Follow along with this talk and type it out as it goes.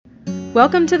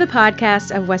Welcome to the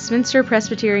podcast of Westminster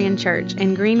Presbyterian Church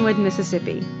in Greenwood,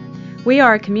 Mississippi. We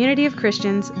are a community of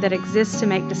Christians that exists to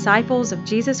make disciples of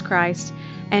Jesus Christ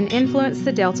and influence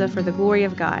the Delta for the glory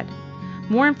of God.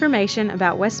 More information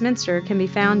about Westminster can be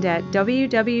found at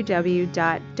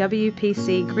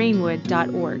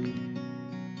www.wpcgreenwood.org.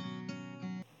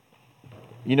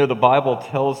 You know, the Bible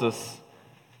tells us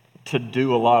to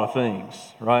do a lot of things,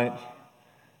 right?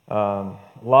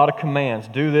 A lot of commands.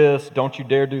 Do this, don't you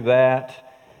dare do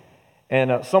that.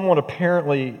 And someone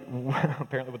apparently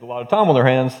with a lot of time on their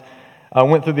hands,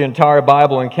 went through the entire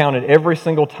Bible and counted every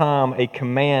single time a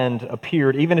command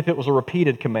appeared, even if it was a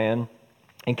repeated command,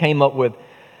 and came up with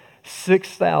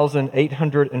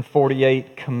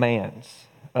 6,848 commands.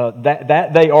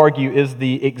 That they argue is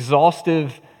the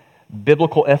exhaustive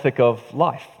biblical ethic of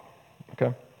life.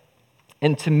 Okay,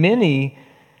 and to many,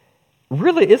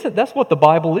 really that's what the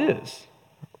Bible is,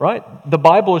 right? The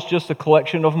Bible is just a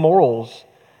collection of morals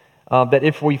that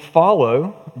if we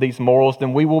follow these morals,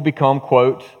 then we will become,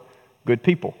 quote, good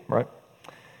people, right?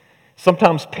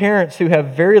 Sometimes parents who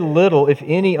have very little, if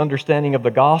any, understanding of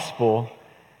the gospel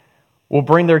will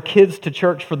bring their kids to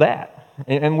church for that.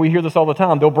 And we hear this all the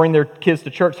time. They'll bring their kids to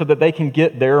church so that they can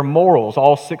get their morals,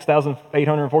 all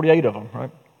 6,848 of them,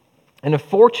 right? And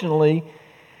unfortunately,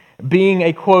 being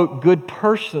a, quote, good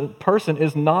person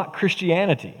is not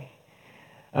Christianity.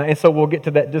 And so we'll get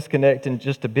to that disconnect in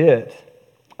just a bit.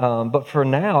 But for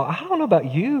now, I don't know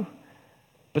about you,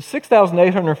 but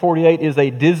 6,848 is a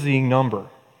dizzying number.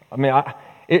 I mean,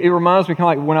 it reminds me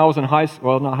kind of like when I was in high school,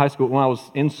 well, not high school, when I was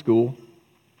in school.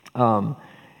 And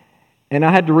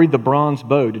I had to read the Bronze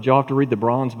Bow. Did y'all have to read the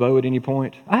Bronze Bow at any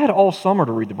point? I had all summer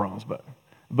to read the Bronze Bow.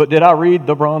 But did I read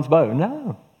the Bronze Bow?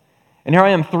 No. And here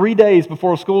I am 3 days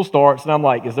before school starts, and I'm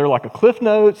like, is there like a Cliff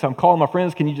Notes? I'm calling my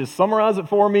friends, can you just summarize it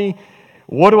for me?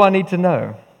 What do I need to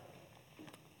know?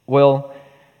 Well,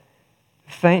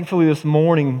 thankfully this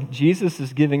morning, Jesus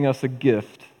is giving us a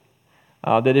gift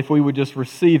that if we would just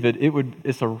receive it,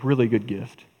 it's a really good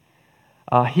gift.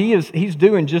 He's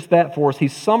doing just that for us.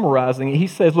 He's summarizing it. He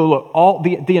says, look, all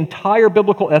the entire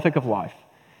biblical ethic of life.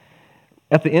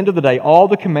 At the end of the day, all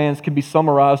the commands can be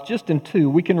summarized just in two.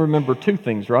 We can remember two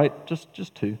things, right?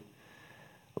 Just two.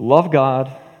 Love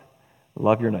God,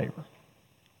 love your neighbor.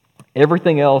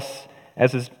 Everything else,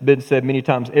 as has been said many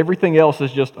times, everything else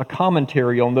is just a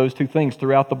commentary on those two things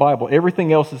throughout the Bible.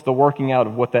 Everything else is the working out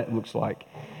of what that looks like.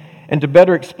 And to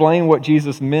better explain what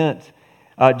Jesus meant,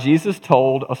 Jesus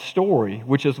told a story,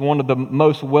 which is one of the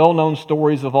most well-known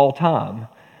stories of all time,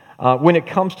 when it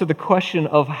comes to the question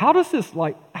of how does this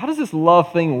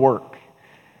love thing work?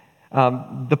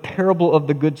 The parable of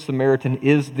the Good Samaritan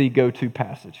is the go-to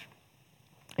passage.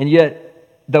 And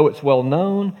yet, though it's well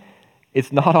known,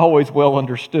 it's not always well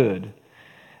understood.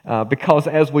 Because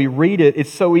as we read it,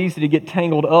 it's so easy to get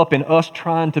tangled up in us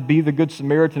trying to be the Good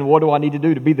Samaritan. What do I need to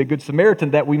do to be the Good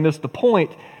Samaritan? That we miss the point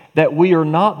that we are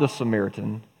not the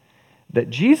Samaritan,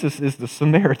 that Jesus is the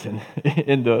Samaritan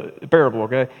in the parable,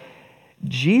 okay?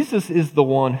 Jesus is the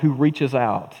one who reaches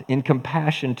out in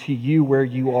compassion to you where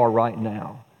you are right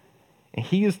now. And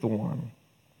He is the one.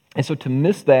 And so to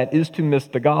miss that is to miss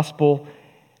the gospel,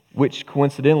 which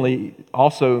coincidentally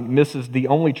also misses the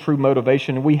only true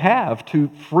motivation we have to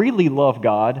freely love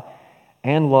God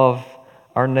and love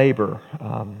our neighbor.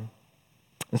 And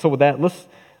so with that,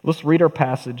 let's read our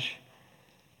passage.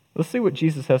 Let's see what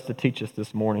Jesus has to teach us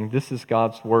this morning. This is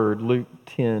God's word, Luke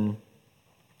 10,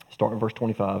 starting verse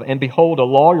 25. And behold, a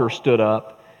lawyer stood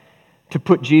up to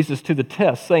put Jesus to the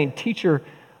test, saying, Teacher,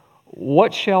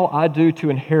 what shall I do to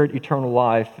inherit eternal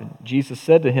life? And Jesus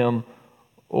said to him,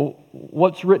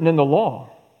 what's written in the law?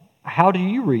 How do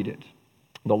you read it?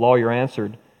 The lawyer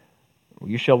answered,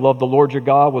 You shall love the Lord your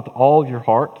God with all of your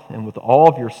heart and with all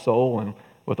of your soul and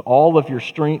with all of your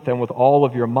strength and with all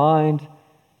of your mind,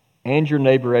 and your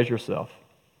neighbor as yourself.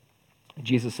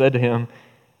 Jesus said to him,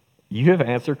 You have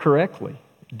answered correctly.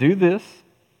 Do this,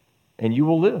 and you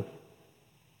will live.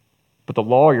 But the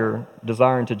lawyer,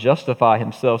 desiring to justify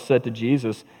himself, said to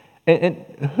Jesus, And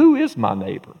who is my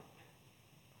neighbor?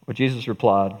 Well, Jesus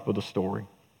replied with a story.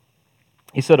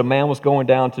 He said, A man was going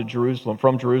down to Jerusalem,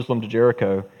 from Jerusalem to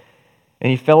Jericho, and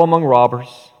he fell among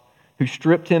robbers, who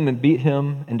stripped him and beat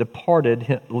him and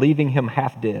departed, leaving him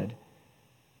half dead.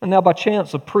 And now by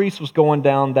chance a priest was going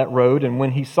down that road, and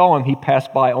when he saw him, he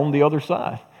passed by on the other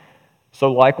side.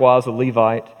 So likewise a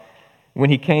Levite, when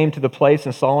he came to the place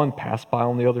and saw him, passed by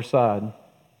on the other side.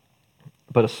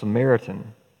 But a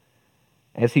Samaritan,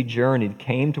 as he journeyed,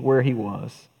 came to where he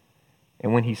was,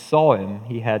 and when he saw him,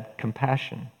 he had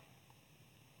compassion.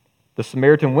 The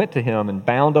Samaritan went to him and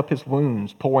bound up his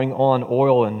wounds, pouring on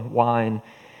oil and wine.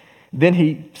 Then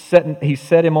he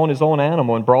set him on his own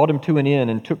animal and brought him to an inn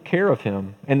and took care of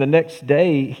him. And the next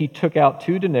day he took out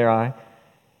 2 denarii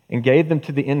and gave them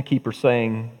to the innkeeper,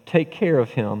 saying, "Take care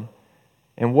of him,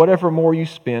 and whatever more you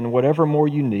spend, whatever more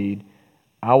you need,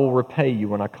 I will repay you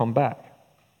when I come back."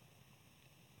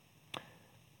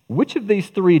 Which of these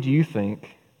 3 do you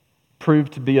think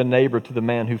proved to be a neighbor to the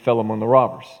man who fell among the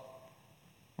robbers?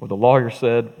 Well, the lawyer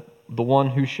said, "The one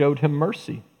who showed him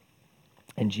mercy."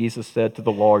 And Jesus said to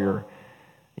the lawyer,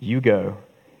 "You go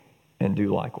and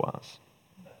do likewise."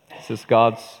 This is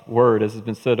God's word, as has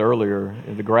been said earlier.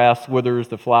 The grass withers,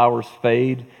 the flowers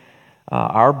fade,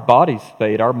 our bodies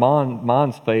fade, our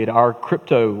minds fade, our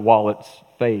crypto wallets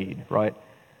fade, right?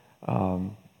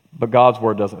 But God's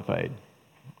word doesn't fade.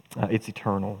 It's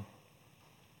eternal.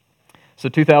 So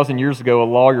 2,000 years ago, a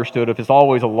lawyer stood up. It's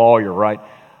always a lawyer, right?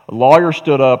 A lawyer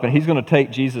stood up, and he's going to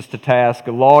take Jesus to task.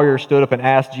 A lawyer stood up and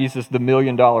asked Jesus the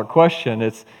million-dollar question.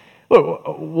 It's,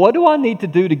 look, what do I need to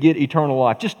do to get eternal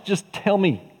life? Just tell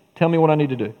me. Tell me what I need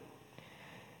to do.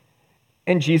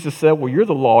 And Jesus said, well, you're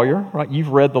the lawyer, right? You've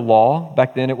read the law.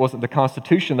 Back then, it wasn't the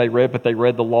Constitution they read, but they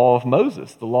read the law of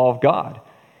Moses, the law of God.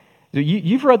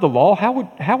 You've read the law.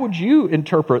 How would you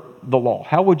interpret the law?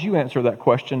 How would you answer that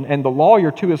question? And the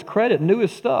lawyer, to his credit, knew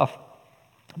his stuff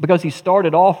because he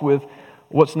started off with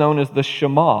what's known as the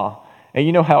Shema. And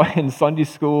you know how in Sunday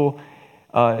school,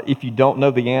 if you don't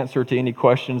know the answer to any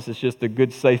questions, it's just a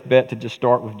good, safe bet to just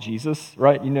start with Jesus,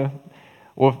 right? You know,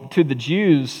 well, to the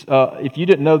Jews, if you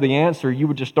didn't know the answer, you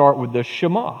would just start with the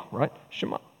Shema, right?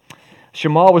 Shema.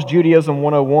 Shema was Judaism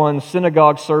 101.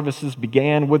 Synagogue services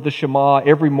began with the Shema.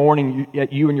 Every morning,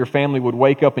 you and your family would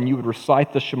wake up and you would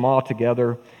recite the Shema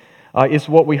together. It's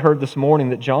what we heard this morning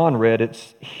that John read.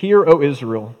 It's, "Hear, O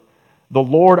Israel, the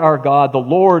Lord our God, the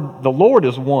Lord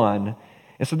is one."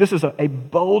 And so this is a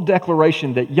bold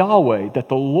declaration that Yahweh, that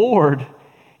the Lord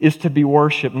is to be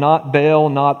worshipped, not Baal,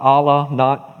 not Allah,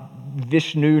 not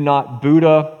Vishnu, not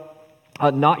Buddha,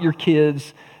 not your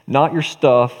kids, not your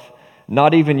stuff,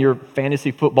 not even your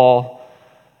fantasy football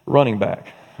running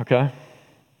back, okay?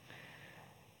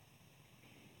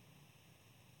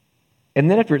 And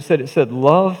then after it said,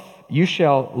 you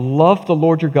shall love the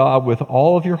Lord your God with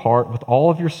all of your heart, with all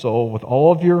of your soul, with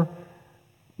all of your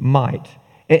might.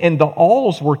 And the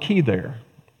alls were key there.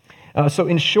 So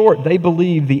in short, they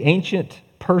believed, the ancient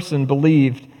person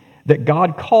believed that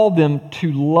God called them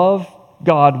to love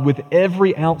God with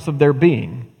every ounce of their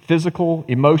being, physical,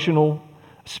 emotional,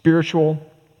 spiritual.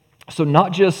 So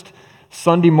not just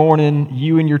Sunday morning,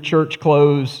 you in your church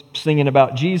clothes singing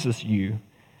about Jesus,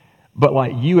 but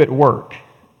like you at work,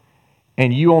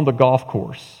 and you on the golf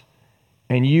course,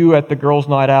 and you at the girls'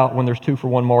 night out when there's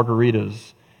 2-for-1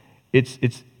 margaritas.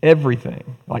 It's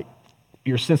everything. Like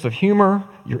your sense of humor,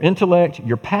 your intellect,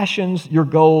 your passions, your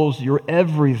goals, your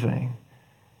everything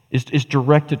is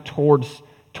directed towards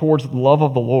the love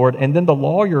of the Lord. And then the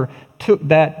lawyer took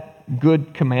that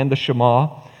good command, the Shema,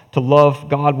 to love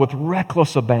God with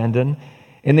reckless abandon,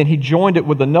 and then he joined it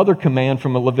with another command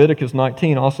from Leviticus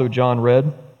 19, also John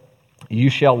read, "You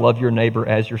shall love your neighbor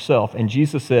as yourself." And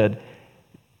Jesus said,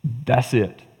 that's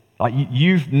it. Like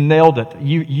you've nailed it.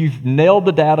 You've nailed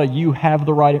the data. You have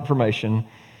the right information.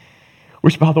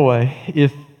 Which, by the way,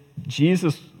 if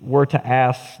Jesus were to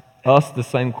ask us the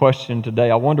same question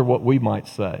today, I wonder what we might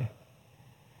say.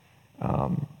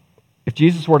 If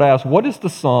Jesus were to ask, what is the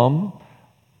sum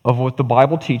of what the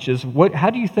Bible teaches, how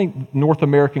do you think North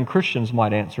American Christians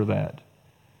might answer that?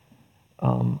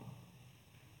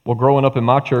 Well, growing up in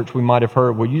my church, we might have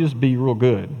heard, well, you just be real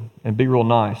good and be real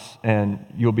nice and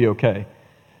you'll be okay.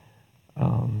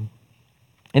 And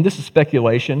this is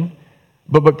speculation,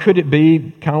 but could it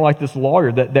be kind of like this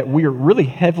lawyer, that we are really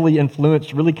heavily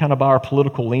influenced, really kind of by our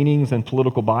political leanings and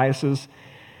political biases?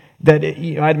 That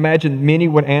I'd imagine many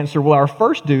would answer, well, our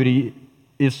first duty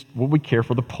is, well, we care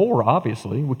for the poor,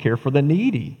 obviously. We care for the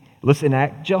needy. Let's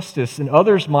enact justice. And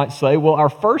others might say, well, our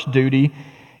first duty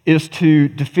is to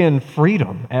defend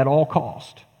freedom at all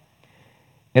cost.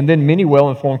 And then many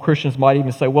well-informed Christians might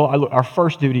even say, well, our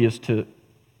first duty is to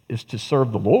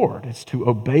serve the Lord. It's to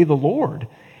obey the Lord.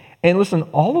 And listen,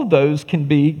 all of those can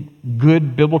be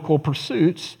good biblical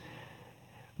pursuits.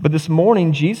 But this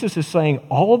morning, Jesus is saying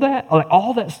all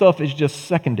that stuff is just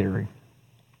secondary.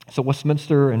 So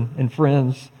Westminster and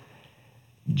friends,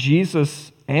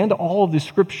 Jesus and all of the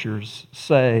scriptures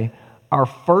say our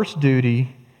first duty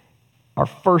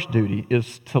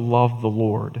is to love the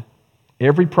Lord.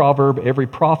 Every proverb, every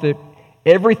prophet,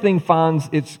 everything finds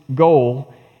its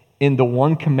goal in the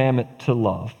one commandment to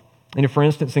love. And for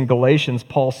instance, in Galatians,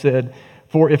 Paul said,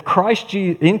 "For if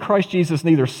in Christ Jesus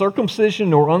neither circumcision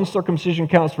nor uncircumcision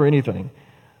counts for anything,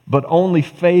 but only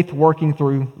faith working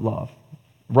through love.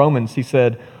 Romans, he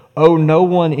said, owe no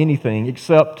one anything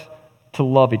except to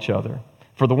love each other.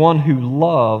 For the one who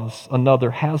loves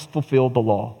another has fulfilled the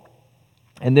law.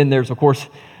 And then there's, of course,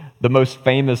 the most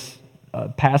famous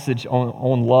passage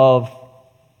on love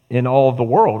in all of the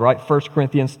world, right? 1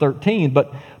 Corinthians 13.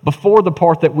 But before the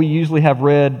part that we usually have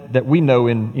read that we know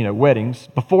in weddings,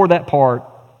 before that part,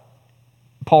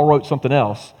 Paul wrote something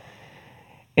else.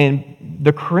 And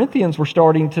the Corinthians were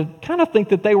starting to kind of think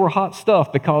that they were hot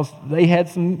stuff because they had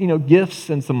some gifts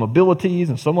and some abilities,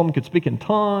 and some of them could speak in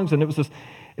tongues, and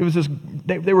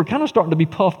they were kind of starting to be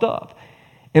puffed up.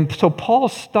 And so Paul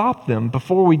stopped them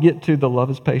before we get to the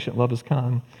love is patient, love is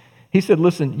kind. He said,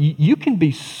 listen, you can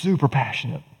be super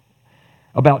passionate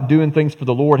about doing things for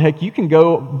the Lord. Heck, you can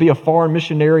go be a foreign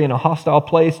missionary in a hostile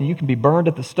place, and you can be burned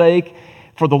at the stake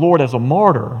for the Lord as a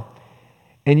martyr.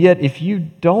 And yet, if you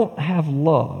don't have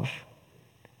love,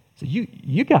 so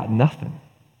you got nothing.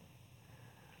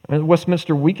 At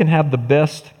Westminster, we can have the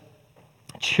best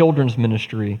children's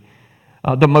ministry,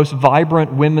 the most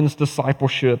vibrant women's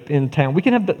discipleship in town. We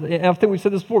can have I think we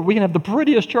said this before, we can have the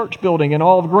prettiest church building in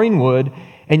all of Greenwood,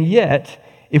 and yet,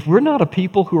 if we're not a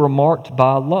people who are marked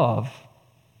by love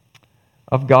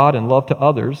of God and love to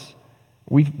others,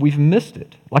 we've missed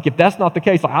it. Like, if that's not the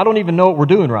case, I don't even know what we're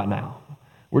doing right now.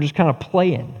 We're just kind of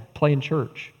playing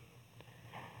church.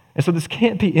 And so this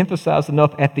can't be emphasized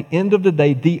enough. At the end of the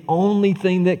day, the only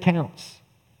thing that counts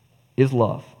is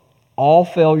love. All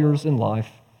failures in life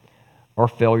are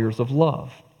failures of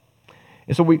love.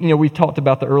 And so we've talked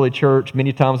about the early church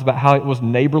many times about how it was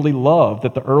neighborly love,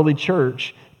 that the early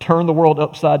church turned the world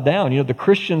upside down. The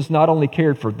Christians not only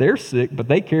cared for their sick, but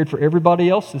they cared for everybody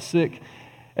else's sick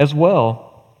as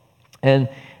well. And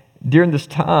during this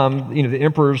time, the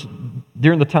emperors,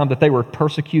 during the time that they were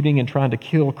persecuting and trying to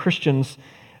kill Christians,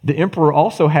 the emperor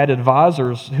also had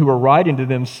advisors who were writing to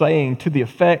them saying to the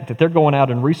effect that they're going out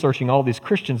and researching all these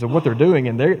Christians and what they're doing,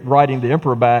 and they're writing the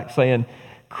emperor back saying,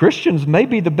 Christians may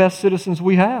be the best citizens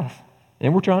we have,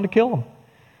 and we're trying to kill them.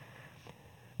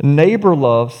 Neighbor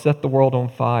love set the world on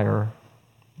fire.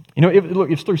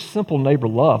 It's through simple neighbor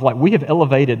love. Like, we have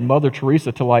elevated Mother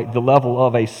Teresa to like the level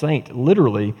of a saint,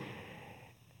 literally,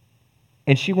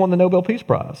 and she won the Nobel Peace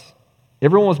Prize.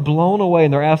 Everyone was blown away,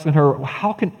 and they're asking her,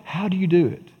 how do you do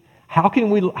it? How can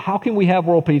we have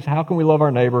world peace? How can we love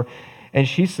our neighbor? And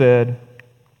she said,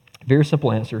 very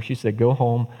simple answer. She said, go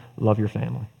home, love your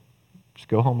family. Just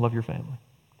go home, love your family.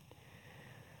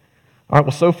 All right,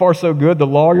 well, so far so good. The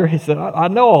lawyer, he said, I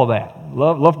know all that.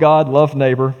 Love God, love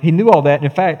neighbor. He knew all that. In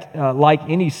fact, like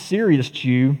any serious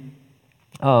Jew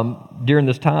during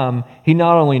this time, he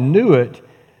not only knew it,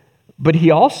 but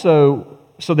he also,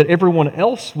 so that everyone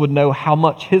else would know how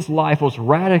much his life was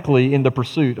radically in the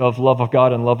pursuit of love of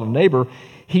God and love of neighbor,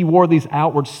 he wore these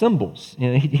outward symbols.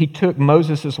 He took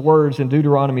Moses' words in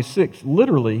Deuteronomy 6,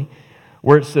 literally,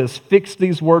 where it says, fix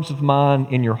these words of mine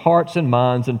in your hearts and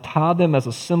minds and tie them as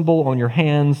a symbol on your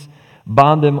hands,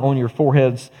 bind them on your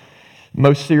foreheads.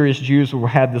 Most serious Jews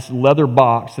would have this leather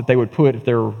box that they would put, if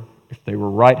they were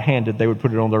right-handed, they would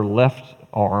put it on their left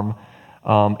arm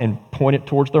and point it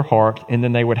towards their heart, and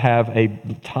then they would have a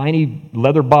tiny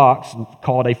leather box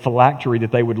called a phylactery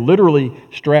that they would literally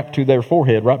strap to their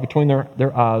forehead, right between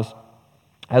their eyes,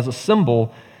 as a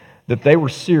symbol that they were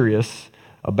serious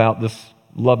about this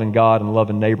loving God and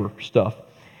loving neighbor stuff.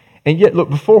 And yet, look,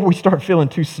 before we start feeling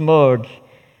too smug,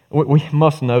 we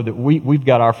must know that we've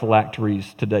got our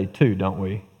phylacteries today too, don't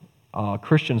we?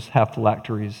 Christians have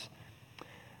phylacteries.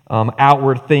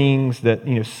 Outward things that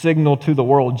signal to the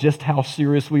world just how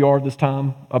serious we are this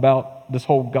time about this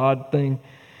whole God thing.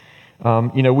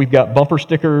 We've got bumper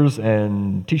stickers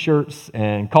and T-shirts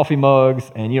and coffee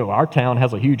mugs, and our town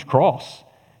has a huge cross.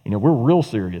 We're real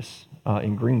serious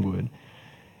in Greenwood.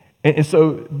 And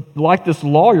so, like this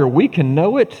lawyer, we can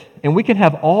know it, and we can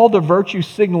have all the virtue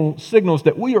signals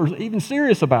that we are even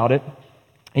serious about it.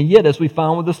 And yet, as we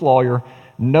found with this lawyer,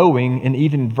 knowing and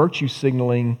even virtue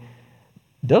signaling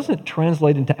doesn't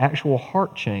translate into actual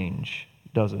heart change,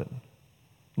 does it?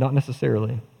 Not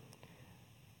necessarily.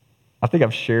 I think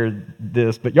I've shared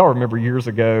this, but y'all remember years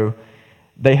ago,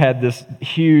 they had this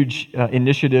huge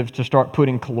initiative to start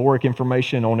putting caloric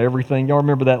information on everything. Y'all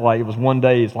remember that? Like, it was one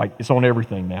day, it's on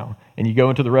everything now. And you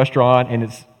go into the restaurant, and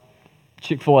it's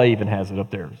Chick-fil-A even has it up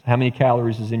there. How many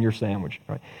calories is in your sandwich,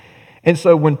 right? And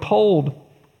so when polled,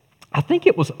 I think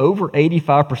it was over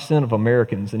 85% of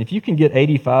Americans, and if you can get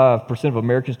 85% of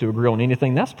Americans to agree on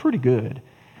anything, that's pretty good.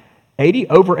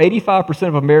 Over 85%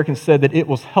 of Americans said that it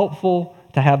was helpful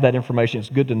to have that information. It's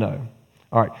good to know.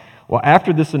 All right. Well,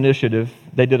 after this initiative,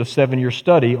 they did a 7-year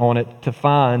study on it to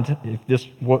find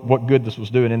what good this was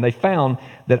doing. And they found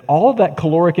that all of that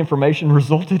caloric information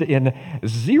resulted in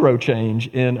zero change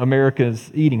in America's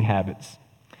eating habits.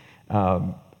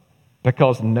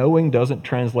 Because knowing doesn't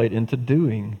translate into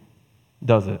doing,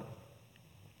 does it?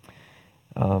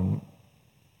 In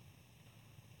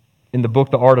the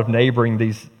book, The Art of Neighboring,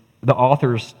 the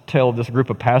authors tell this group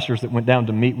of pastors that went down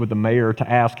to meet with the mayor to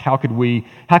ask how could we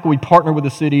partner with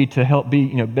the city to help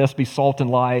best be salt and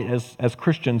light as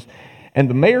Christians. And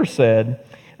the mayor said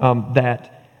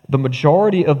that the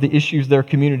majority of the issues their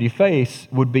community face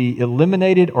would be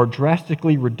eliminated or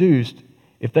drastically reduced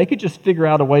if they could just figure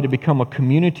out a way to become a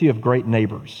community of great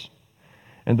neighbors.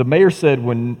 And the mayor said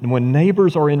when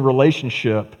neighbors are in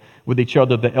relationship with each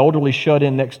other, the elderly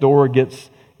shut-in next door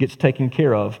gets taken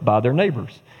care of by their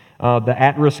neighbors. The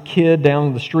at-risk kid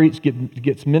down the streets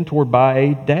gets mentored by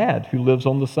a dad who lives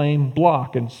on the same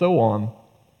block, and so on.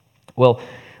 Well,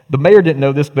 the mayor didn't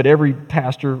know this, but every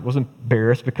pastor was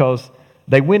embarrassed because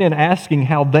they went in asking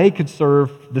how they could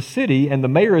serve the city, and the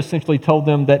mayor essentially told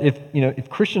them that if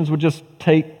Christians would just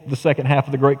take the second half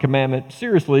of the Great Commandment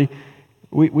seriously,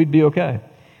 we'd be okay.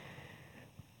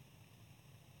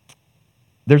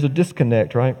 There's a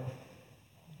disconnect, right?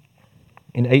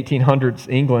 In 1800s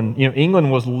England,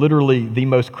 England was literally the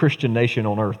most Christian nation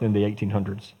on earth in the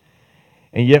 1800s.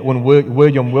 And yet when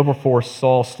William Wilberforce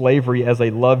saw slavery as a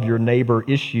love your neighbor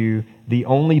issue, the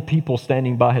only people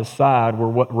standing by his side were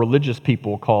what religious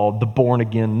people called the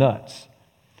born-again nuts.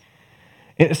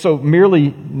 And so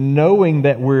merely knowing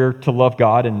that we're to love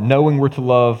God and knowing we're to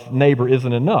love neighbor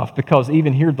isn't enough, because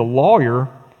even here the lawyer,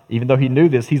 even though he knew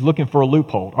this, he's looking for a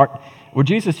loophole. Well,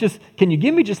 Jesus, can you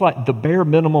give me just like the bare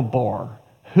minimum bar?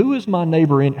 Who is my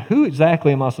neighbor in? Who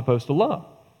exactly am I supposed to love?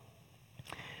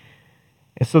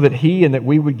 And so that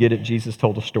we would get it, Jesus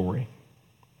told a story.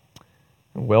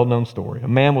 A well-known story. A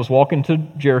man was walking to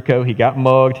Jericho. He got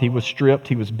mugged. He was stripped.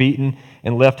 He was beaten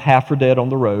and left half for dead on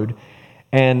the road.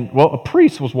 And, a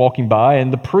priest was walking by,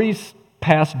 and the priest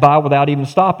passed by without even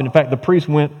stopping. In fact, the priest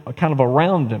went kind of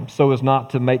around him so as not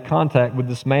to make contact with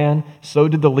this man. So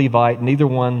did the Levite. Neither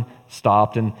one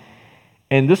stopped. And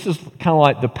this is kind of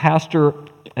like the pastor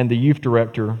and the youth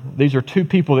director. These are two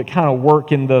people that kind of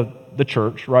work in the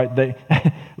church, right?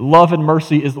 Love and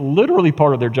mercy is literally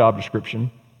part of their job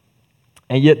description,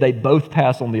 and yet they both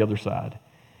pass on the other side.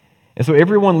 And so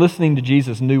everyone listening to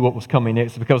Jesus knew what was coming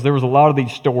next, because there was a lot of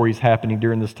these stories happening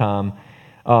during this time.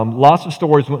 Lots of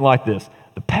stories went like this.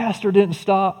 The pastor didn't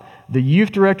stop. The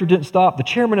youth director didn't stop. The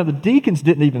chairman of the deacons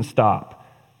didn't even stop.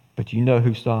 But you know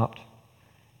who stopped?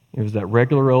 It was that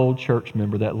regular old church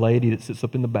member, that lady that sits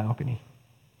up in the balcony.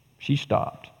 She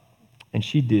stopped, and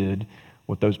she did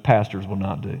what those pastors will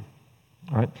not do.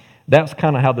 All right? That's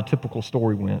kind of how the typical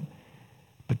story went.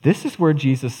 But this is where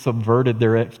Jesus subverted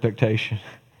their expectation.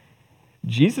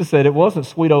 Jesus said it wasn't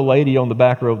sweet old lady on the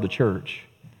back row of the church,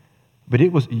 but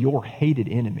it was your hated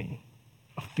enemy,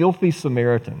 a filthy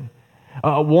Samaritan,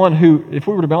 one who, if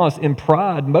we were to be honest, in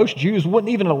pride, most Jews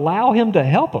wouldn't even allow him to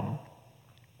help them.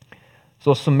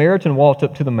 So a Samaritan walked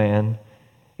up to the man,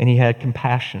 and he had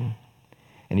compassion.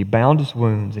 And he bound his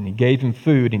wounds, and he gave him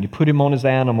food, and he put him on his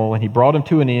animal, and he brought him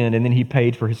to an inn, and then he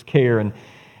paid for his care. And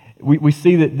we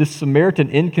see that this Samaritan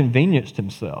inconvenienced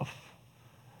himself.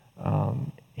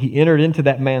 He entered into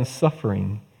that man's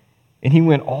suffering, and he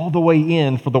went all the way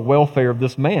in for the welfare of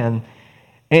this man.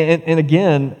 And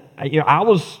again, I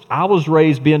was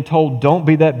raised being told, don't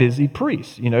be that busy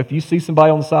priest. If you see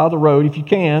somebody on the side of the road, if you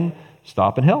can,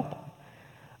 stop and help them.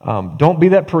 Don't be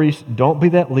that priest. Don't be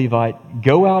that Levite.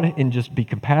 Go out and just be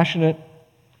compassionate,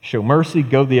 show mercy,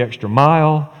 go the extra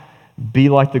mile, be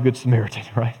like the Good Samaritan,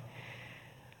 right?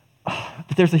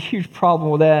 But there's a huge problem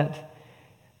with that.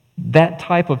 That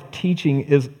type of teaching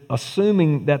is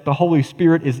assuming that the Holy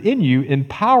Spirit is in you,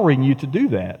 empowering you to do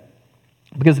that.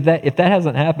 Because if that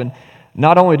hasn't happened,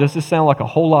 not only does this sound like a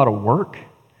whole lot of work,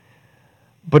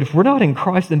 but if we're not in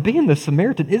Christ, then being the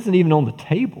Samaritan isn't even on the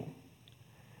table.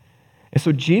 And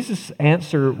so Jesus'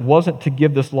 answer wasn't to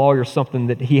give this lawyer something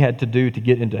that he had to do to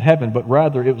get into heaven, but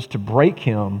rather it was to break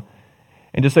him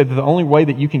and to say that the only way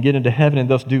that you can get into heaven and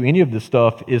thus do any of this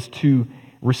stuff is to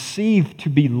receive, to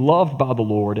be loved by the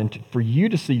Lord, and for you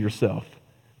to see yourself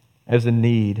as in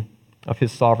need of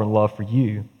His sovereign love for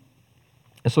you.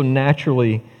 And so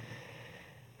naturally,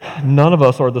 none of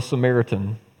us are the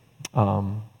Samaritan.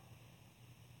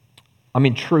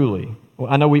 Truly.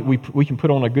 I know we can put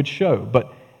on a good show,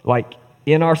 but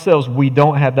in ourselves, we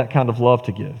don't have that kind of love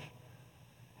to give.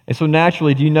 And so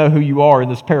naturally, do you know who you are in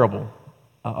this parable,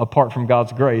 apart from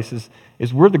God's grace?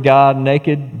 Is we're the guy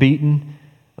naked, beaten,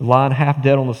 lying half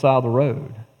dead on the side of the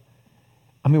road.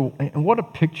 I mean, and what a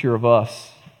picture of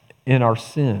us in our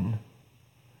sin.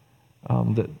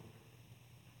 And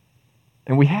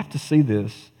we have to see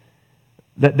this,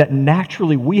 that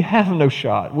naturally we have no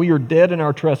shot. We are dead in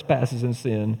our trespasses and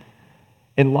sin.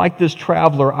 And like this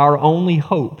traveler, our only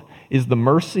hope is the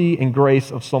mercy and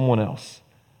grace of someone else.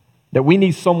 That we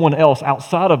need someone else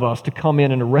outside of us to come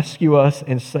in and rescue us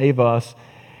and save us.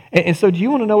 And so do you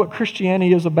want to know what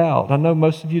Christianity is about? I know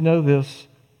most of you know this.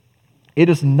 It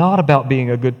is not about being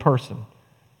a good person,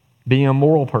 being a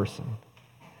moral person.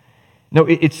 No,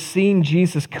 it's seeing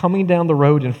Jesus coming down the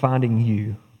road and finding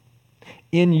you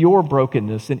in your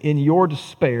brokenness and in your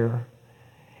despair.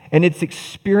 And it's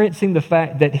experiencing the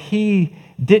fact that He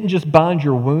didn't just bind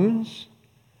your wounds,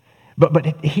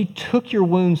 but He took your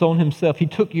wounds on Himself. He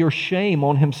took your shame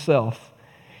on Himself.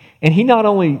 And He not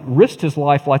only risked His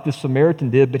life like the Samaritan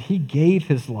did, but He gave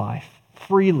His life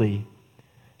freely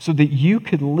so that you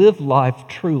could live life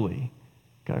truly.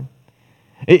 Okay?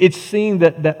 It's seeing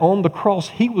that on the cross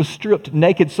He was stripped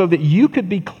naked so that you could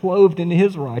be clothed in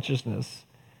His righteousness.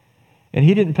 And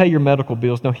He didn't pay your medical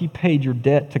bills. No, He paid your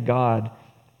debt to God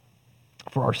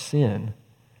for our sin.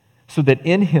 So that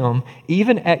in Him,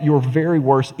 even at your very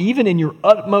worst, even in your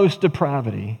utmost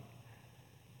depravity,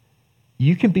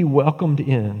 you can be welcomed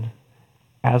in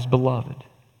as beloved.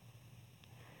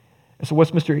 And so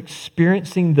Westminster,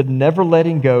 experiencing the never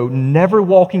letting go, never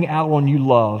walking out on you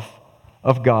love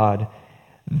of God,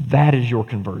 that is your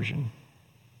conversion.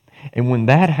 And when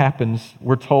that happens,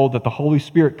 we're told that the Holy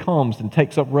Spirit comes and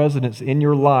takes up residence in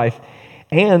your life,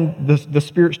 and the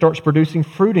Spirit starts producing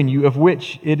fruit in you, of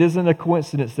which it isn't a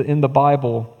coincidence that in the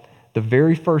Bible, the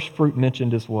very first fruit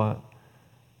mentioned is what?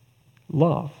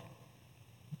 Love.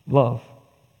 Love.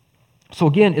 So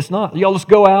again, it's not, y'all, let's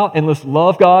go out and let's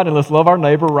love God and let's love our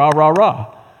neighbor, rah, rah,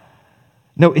 rah.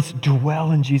 No, it's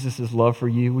dwell in Jesus' love for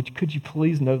you. Could you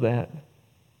please know that?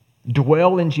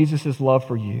 Dwell in Jesus' love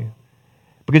for you.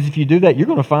 Because if you do that, you're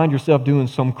going to find yourself doing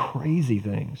some crazy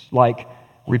things, like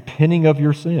repenting of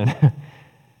your sin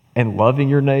and loving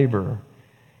your neighbor.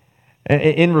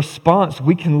 In response,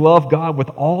 we can love God with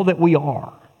all that we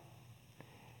are.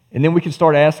 And then we can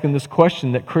start asking this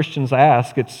question that Christians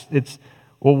ask. It's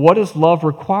well, what does love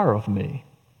require of me?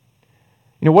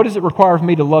 You know, what does it require of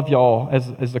me to love y'all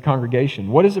as a congregation?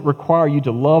 What does it require you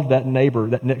to love that neighbor,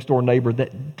 that next door neighbor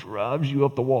that drives you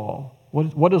up the wall?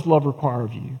 What does love require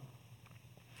of you?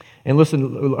 And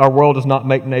listen, our world does not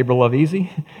make neighbor love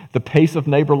easy. The pace of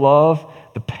neighbor love,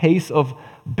 the pace of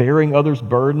bearing others'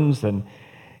 burdens, and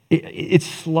it's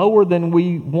slower than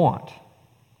we want.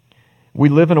 We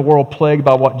live in a world plagued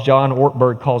by what John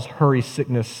Ortberg calls hurry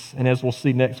sickness. And as we'll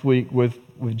see next week with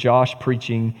Josh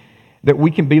preaching, that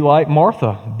we can be like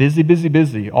Martha, busy, busy,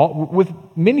 busy, with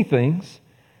many things.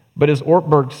 But as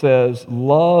Ortberg says,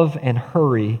 love and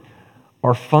hurry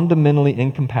are fundamentally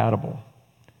incompatible.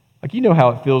 Like, you know how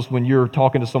it feels when you're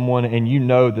talking to someone and you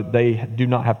know that they do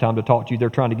not have time to talk to you. They're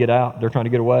trying to get out. They're trying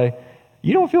to get away.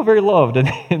 You don't feel very loved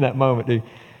in that moment, do you?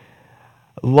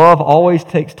 Love always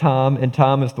takes time, and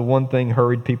time is the one thing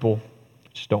hurried people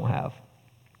just don't have.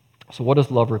 So what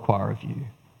does love require of you?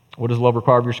 What does love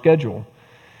require of your schedule?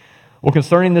 Well,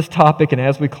 concerning this topic, and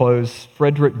as we close,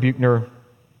 Frederick Buechner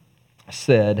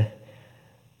said,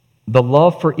 the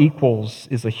love for equals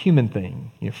is a human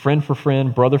thing. You know, friend for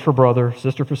friend, brother for brother,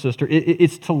 sister for sister.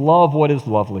 It's to love what is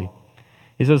lovely.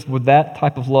 He says, with that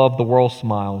type of love, the world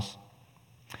smiles.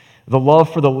 The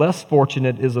love for the less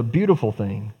fortunate is a beautiful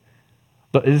thing.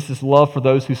 But this is love for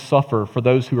those who suffer, for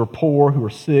those who are poor, who are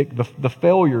sick, the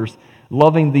failures,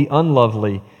 loving the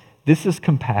unlovely. This is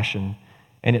compassion,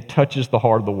 and it touches the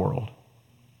heart of the world.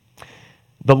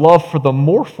 The love for the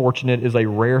more fortunate is a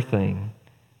rare thing.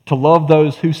 To love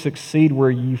those who succeed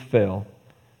where you fail.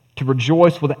 To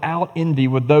rejoice without envy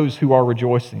with those who are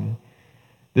rejoicing.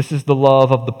 This is the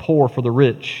love of the poor for the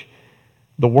rich.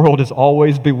 The world is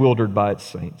always bewildered by its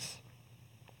saints.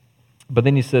 But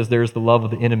then he says there's the love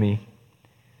of the enemy.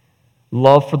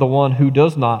 Love for the one who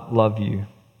does not love you,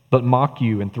 but mock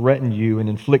you and threaten you and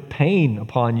inflict pain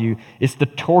upon you. It's the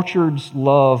tortured's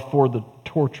love for the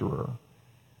torturer.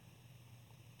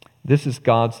 This is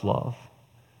God's love.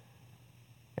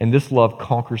 And this love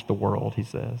conquers the world, he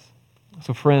says.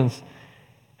 So friends,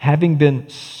 having been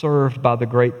served by the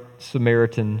great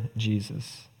Samaritan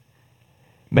Jesus,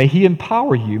 may He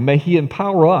empower you, may He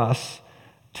empower us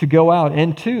to go out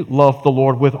and to love the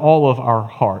Lord with all of our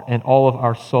heart and all of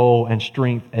our soul and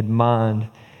strength and mind,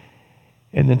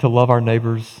 and then to love our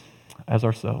neighbors as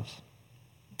ourselves.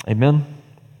 Amen?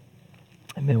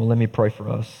 Amen. Well, let me pray for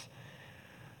us.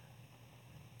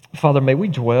 Father, may we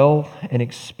dwell and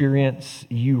experience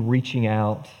you reaching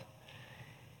out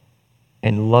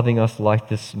and loving us like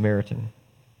this Samaritan.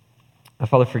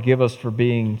 Father, forgive us for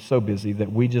being so busy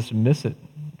that we just miss it.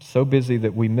 So busy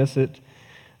that we miss it.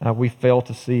 We fail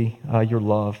to see your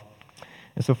love.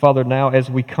 And so, Father, now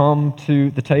as we come to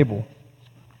the table,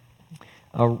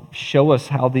 show us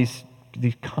how these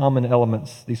common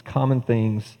elements, these common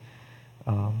things,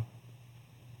 are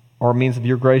a means of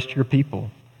your grace to your people.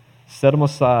 Set them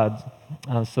aside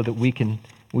so that we can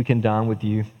dine with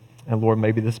you. And Lord,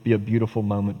 maybe this be a beautiful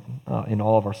moment in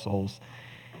all of our souls.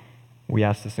 We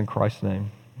ask this in Christ's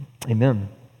name. Amen.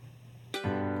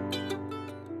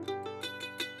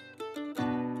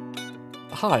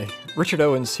 Hi, Richard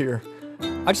Owens here.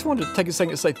 I just wanted to take a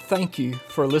second to say thank you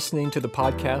for listening to the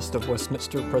podcast of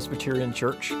Westminster Presbyterian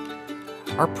Church.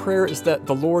 Our prayer is that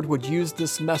the Lord would use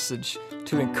this message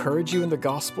to encourage you in the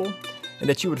gospel and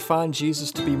that you would find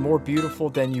Jesus to be more beautiful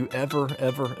than you ever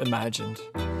imagined.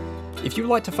 If you'd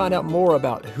like to find out more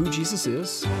about who Jesus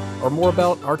is or more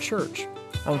about our church,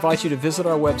 I invite you to visit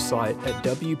our website at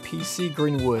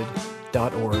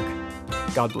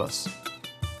wpcgreenwood.org. God bless.